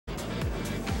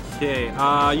Okay,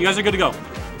 you guys are good to go.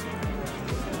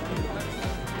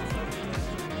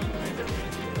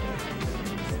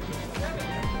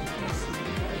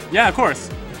 Yeah, of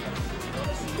course.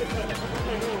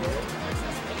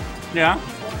 Yeah,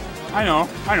 I know.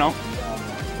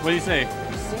 What do you say?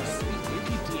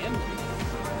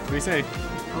 What do you say?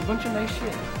 A bunch of nice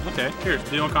shit. Okay, here.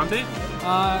 Do you want content?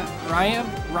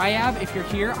 Ryab, if you're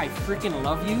here, I freaking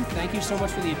love you. Thank you so much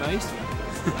for the advice.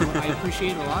 I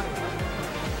appreciate it a lot.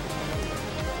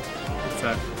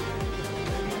 What's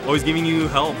that? Always giving you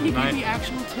help. You gave me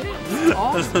actual tips.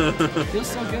 Awesome. Feels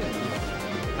so good.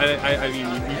 I mean,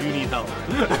 you do need help.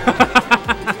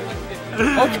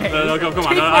 Okay. No, come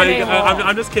on.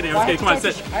 I'm just kidding. Okay, come on,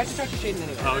 sit. I have to talk to Shaden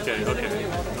anyway.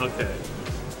 Oh, okay.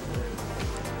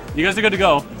 You guys are good to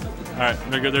go. All right,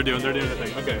 they're good. They're doing the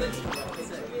thing. Okay.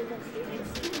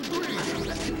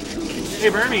 Hey,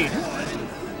 Bernie.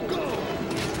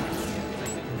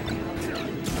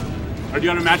 Or do you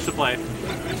want a match to play?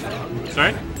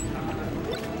 Sorry?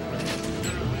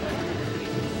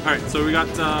 Alright, so we got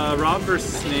Rob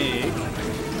versus Snake.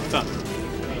 What's up?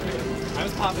 I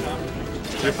was popping off.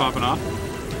 You're popping off?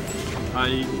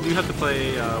 You have to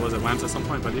play, was it Lance at some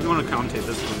point? But if you want to commentate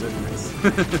this one, that'd be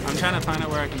nice. I'm trying to find out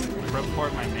where I can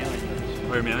report my mailing match.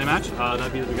 Oh, your mailing match?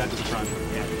 That'd be the guy to the front.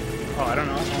 Yeah. Oh, I don't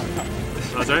know.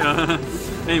 Oh, sorry.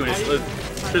 Anyways,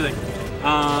 sure thing.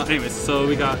 Anyways, so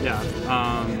we got,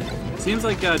 seems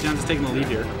like Jans is taking the lead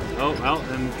here. Oh, well,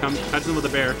 and catches him with a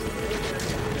bear.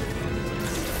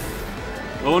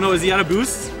 Oh no, is he out of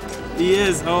boost? He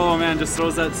is. Oh man, just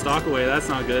throws that stock away. That's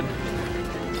not good.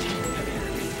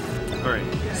 Alright,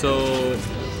 so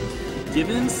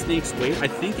given Snake's weight, I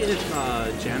think if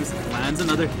Jams lands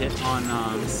another hit on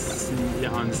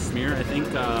Smear, I think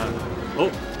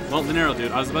oh, well, the narrow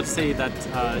dude. I was about to say that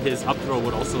his up throw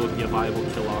would also be a viable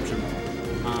kill option.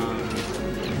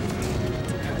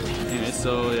 Anyway,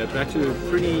 so yeah, back to a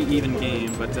pretty even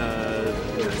game, but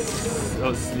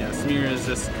Smear is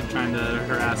just trying to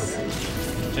harass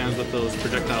Jams with those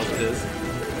projectiles of his.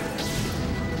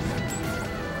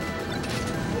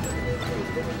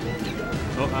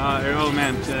 Oh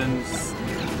man, and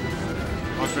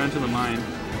walks right into the mine.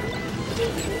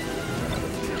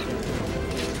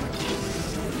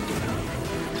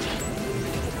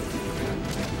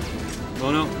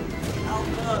 Oh no.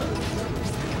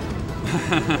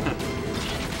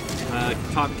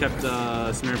 Top kept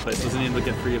Smear in place, wasn't able to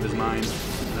get free of his mine.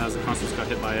 As the Constance got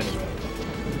hit by it.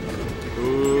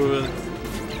 Ooh,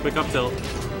 quick up tilt.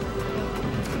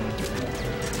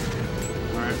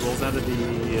 Alright, rolls out of the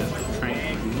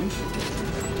train range.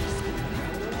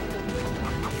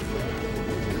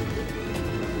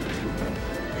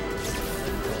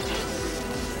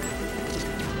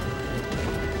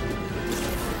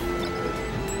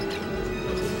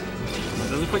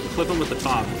 Doesn't quite flip him with the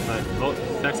top, but oh,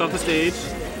 backs off the stage.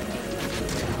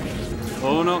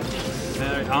 Oh no,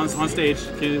 on stage.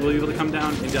 Will he be able to come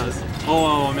down? He does.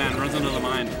 Oh man, runs under the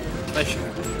mine.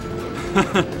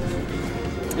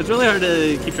 It's really hard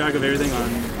to keep track of everything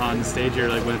on stage here,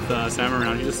 like with Sam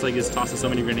around. He just like is tossing so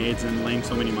many grenades and laying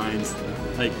so many mines.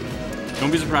 Like, don't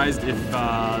be surprised if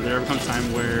there ever comes a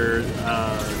time where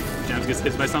Jams gets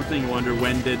hit by something. You wonder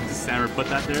when did Sammer put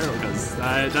that there, because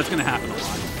that's going to happen a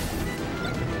lot.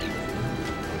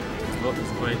 Oh,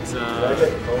 it's quite. Did I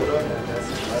get Coda and that's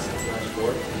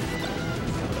 /4?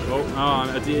 Oh,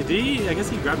 I guess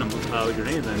he grabbed him with a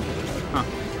grenade then. Huh.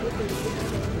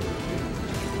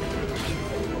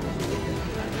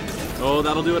 Oh,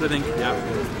 that'll do it, I think. Yeah.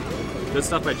 Good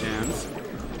stuff by Jams.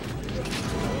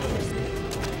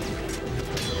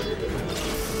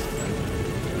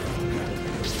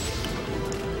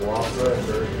 Wafra and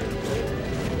Burger.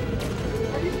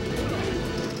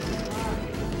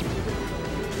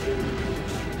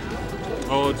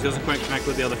 Oh, it doesn't quite connect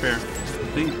with the other pair. I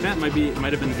think that might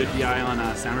have been good DI on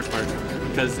Sammer's part,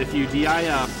 because if you DI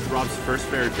Rob's first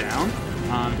pair down,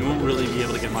 he won't really be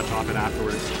able to get much off it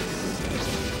afterwards.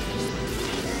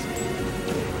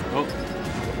 Oh,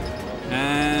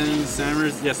 and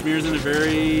Smear's in a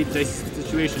very dicey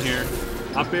situation here.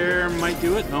 Up air might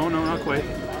do it. No, not quite.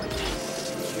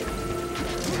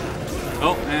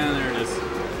 Oh, and there it is.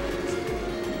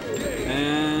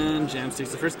 And Jams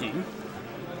takes the first game.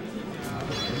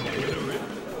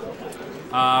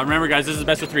 Remember, guys, this is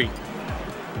best of 3.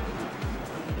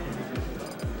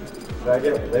 Did I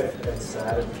get lift and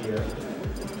sad here?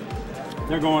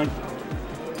 They're going.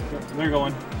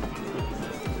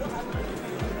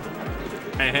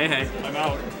 Hey. I'm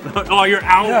out. Oh, you're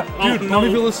out. Yeah, Oh, dude, no.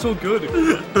 Ponyville is so good.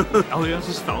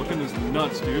 Elias's Falcon is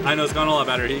nuts, dude. I know it's gone a lot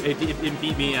better. He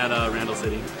beat me at Randall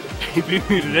City. He beat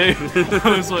me today.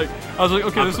 I was like,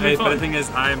 okay, this will be But fun. the thing is,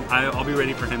 I'll be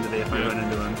ready for him today if I run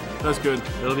into him. That's good.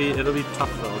 It'll be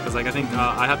tough though, because like I think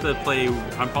I have to play.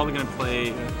 I'm probably gonna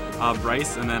play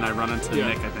Bryce, and then I run into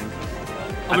Nick. I think.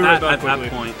 I'll be right back at that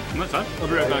quickly. point. What's that? I'll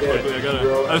be right back quickly.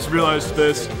 I just realized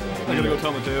this. I gotta go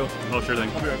tell Mateo. Oh, sure thing.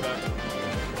 I'll be right back.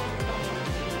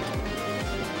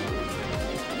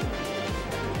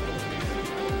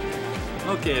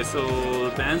 Okay, so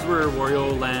the bands were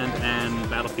Wario Land and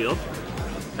Battlefield.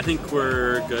 I think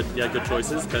we're good. Yeah, good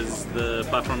choices because the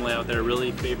platform layout there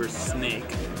really favors Snake.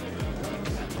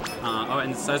 Oh,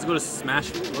 and decides to go to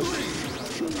Smash.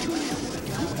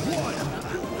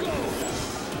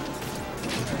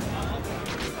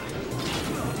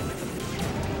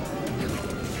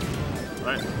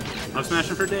 Alright, I'm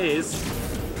smashing for days.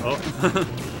 Oh.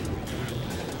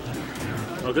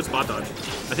 Oh, good spot dodge.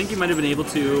 I think he might have been able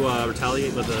to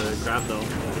retaliate with a grab though,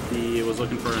 if he was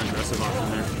looking for an aggressive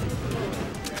option there.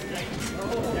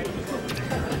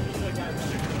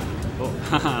 Oh,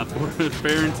 haha,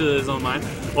 fair into his own mind.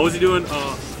 What was he doing?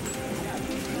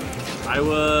 I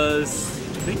was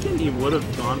thinking he would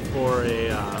have gone for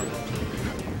a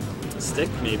stick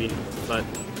maybe, but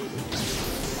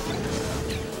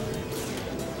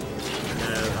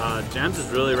Jams is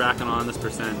really racking on this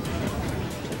percent.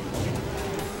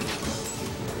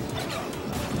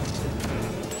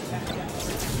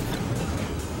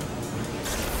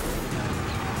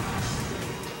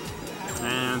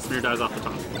 And Smear dies off the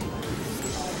top.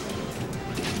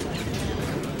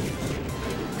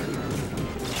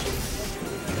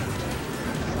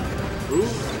 Ooh.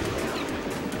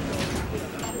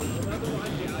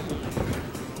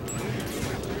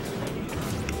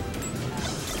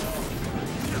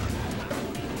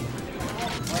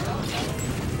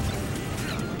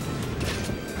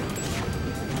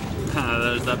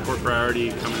 There's that port priority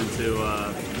coming into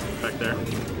effect there.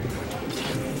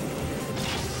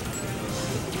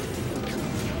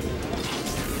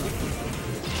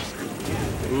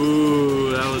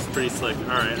 Ooh, that was pretty slick.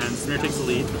 Alright, and Smear takes the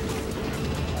lead.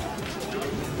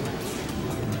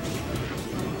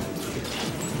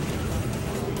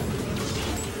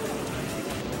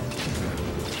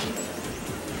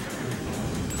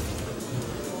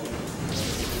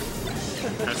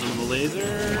 Catch him with the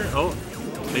laser. Oh,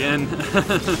 again.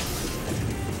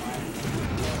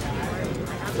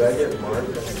 Did I get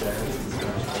marked?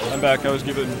 I'm back. I was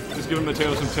giving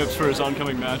Mateo some tips for his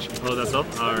oncoming match. Oh, that's up?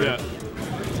 Alright. Yeah.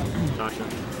 Gotcha.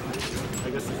 I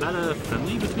guess, is that a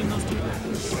friendly between those two?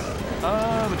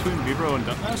 Between Vibro and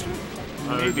Duckmaster?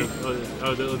 Maybe.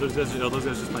 Those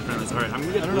guys just my friendlies. Alright, I'm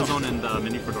gonna get Blue Zone and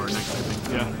Mini Fedora next, I think.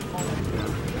 Yeah.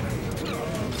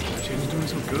 Shane's doing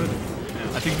so good.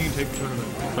 Yeah. I think he can take the tournament.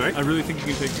 Sorry? I really think he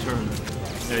can take the tournament.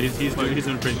 Yeah, he's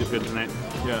doing pretty good tonight.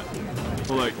 Yeah.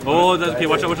 Well, like. Oh, that's, okay,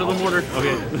 watch out the mortar.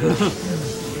 Okay.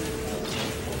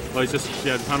 Oh, he's just,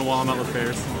 trying to wall him out with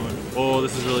fairs. Oh,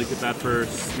 this is really bad for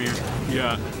Smear.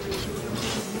 Yeah.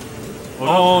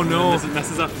 Oh, no.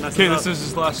 Messes up. Okay, this is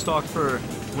his last stock for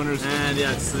winners. And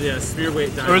Smear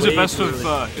weight died. Or is it best of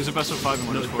 5 in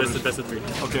winners? No, best of 3.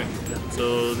 Okay. Yeah.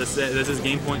 So this is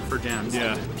game point for Jams.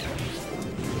 Yeah.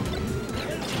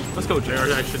 Let's go, Jams.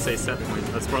 Or I should say set point.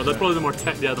 That's probably the more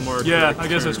the more. Yeah, I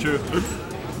guess that's true.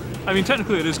 I mean,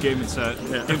 technically it is game and set.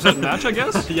 Yeah. Game, set, and match, I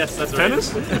guess? Yes, that's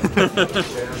tennis? right.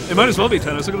 It might as well be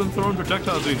tennis. Look at them throwing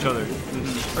projectiles at each other.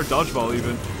 Or dodgeball,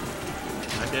 even.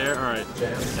 Right there, alright.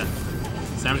 Yeah.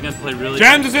 Sam's gonna play really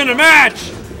Jams is in a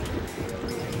match!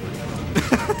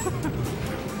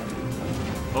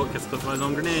 Oh, gets clipped by his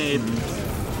own grenade.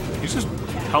 He's just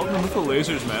pelting them with the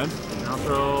lasers, man. Now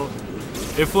throw.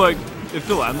 If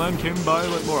the landline came by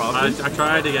more often. I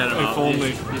tried to get him out. If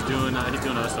only. He's doing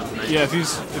other stuff tonight. Yeah, if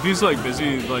he's like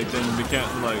busy, then we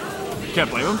can't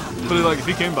blame him. But if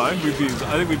he came by, I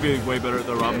think we'd be way better at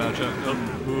the Rob matchup.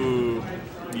 Ooh.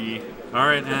 Yeah. All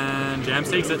right, and Jams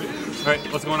takes it. All right,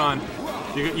 what's going on?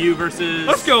 You versus.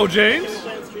 Let's go, James.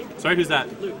 Sorry, who's that?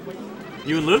 Luke.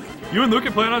 You and Luke? You and Luke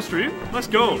are playing on stream. Let's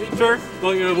go. Sure.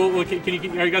 Well, are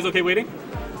you guys okay waiting?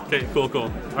 Okay, cool. All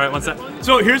right, one sec.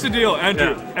 So here's the deal,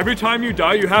 Andrew. Yeah. Every time you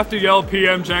die, you have to yell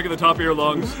PM Jack at the top of your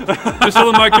lungs, just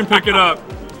so the mic can pick it up.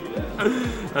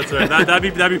 That's right.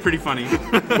 That'd be pretty funny.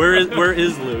 Where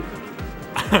is Luke?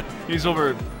 He's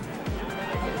over.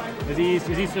 Is he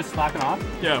just slacking off?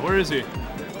 Yeah, where is he?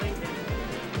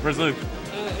 Where's Luke?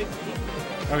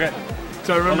 Okay.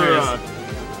 So I remember There he is.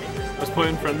 I was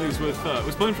playing friendlies with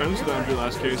Andrew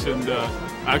last case, and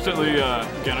I accidentally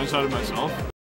get inside of myself.